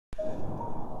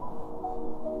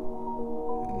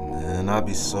I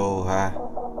be so high.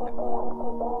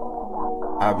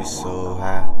 I be so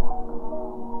high.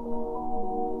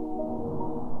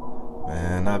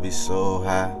 Man, I be so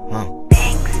high.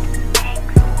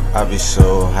 I be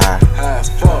so high. High as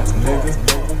fuck,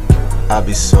 nigga. I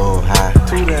be so high.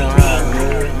 Too damn high,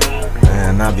 nigga.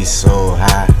 Man, I be so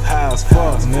high. High as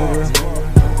fuck,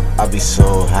 nigga. I be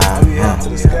so high. I be high to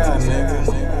the sky,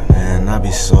 nigga. Man, I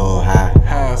be so high.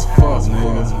 High as fuck,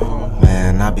 nigga.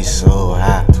 Man, I be so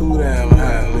high. Too damn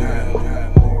high,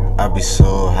 nigga. I be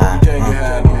so high. You can't get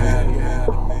high,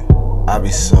 nigga. I be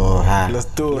so high. Let's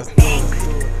do it.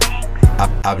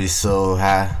 I be so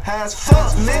high. High as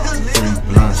fuck, nigga.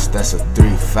 3 blunts, that's a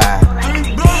 3-5.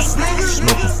 3 blunts, nigga.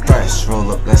 Smoking fresh,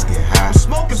 roll up, let's get high.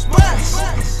 Smoking splash.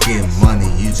 Getting money,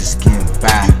 you just getting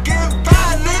by. Getting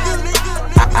by, nigga.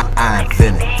 I ain't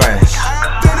feeling fresh.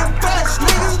 I'm feeling fresh,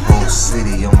 nigga. Whole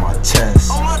city on my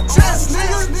chest. On my chest,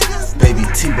 nigga. Baby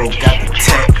Tebo got the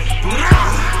tech.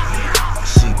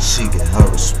 She get her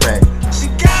respect. She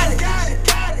got it.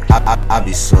 I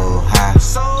be so high.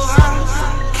 So high.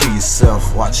 Kill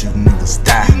yourself, watch you niggas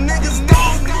die. You niggas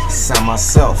die. Sign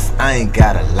myself, I ain't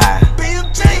gotta lie.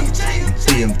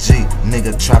 BMG,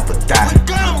 nigga trap or die.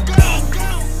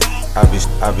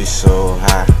 I be so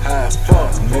high. High as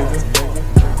fuck, nigga.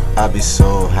 I be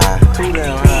so high. Too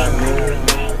damn high,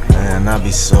 nigga. Man, I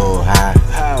be so high.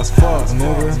 High as fuck,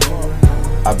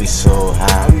 nigga. I be so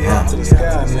high. I be high to the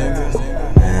sky,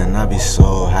 nigga. Man, I be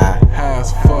so high. High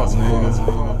as fuck,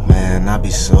 nigga. Man, I be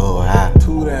so high.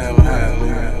 Too damn high,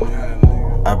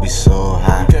 nigga. I be so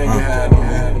high. You can't get high,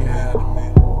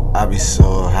 nigga. I be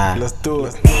so high. Let's do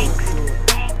it.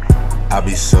 I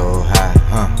be so high,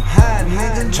 High,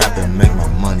 nigga. Trappin' make my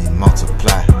money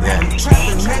multiply, yeah.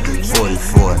 Trappin', nigga.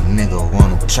 44 nigga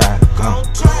wanna try,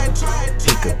 Try it.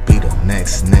 He could be the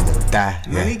next nigga die,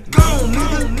 Man, he yeah. gone,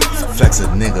 nigga. Flex a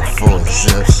nigga for his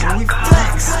zips. We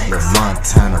flex. Lil'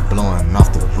 Montana blowing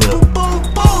off the whip. Boom,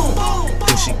 boom.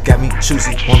 Think she got me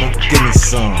choosy, wanna give me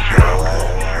some.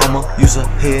 I'ma use her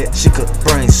head, she could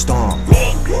brainstorm.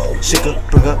 She could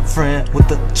bring a friend with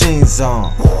the jeans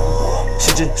on.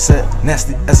 She just said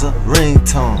nasty as a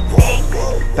ringtone.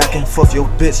 Back and forth your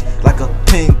bitch like a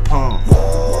ping pong.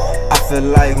 I feel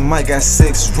like Mike got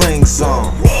 6 rings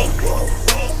on.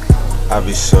 I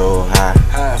be so high.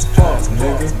 High as fuck,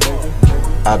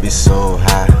 nigga. I be so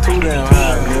high. Too damn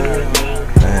high,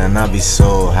 nigga. Man, I be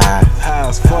so high. High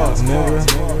as fuck,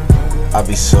 nigga. I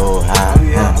be so high. I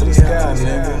be high to the sky,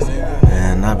 nigga.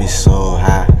 Man, I be so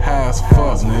high. High as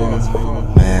fuck,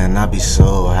 nigga. Man, I be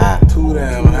so high. Too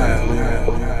damn high,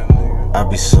 nigga. I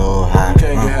be so high. You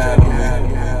can't get high,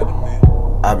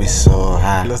 nigga. I be so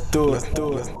high. Let's do it.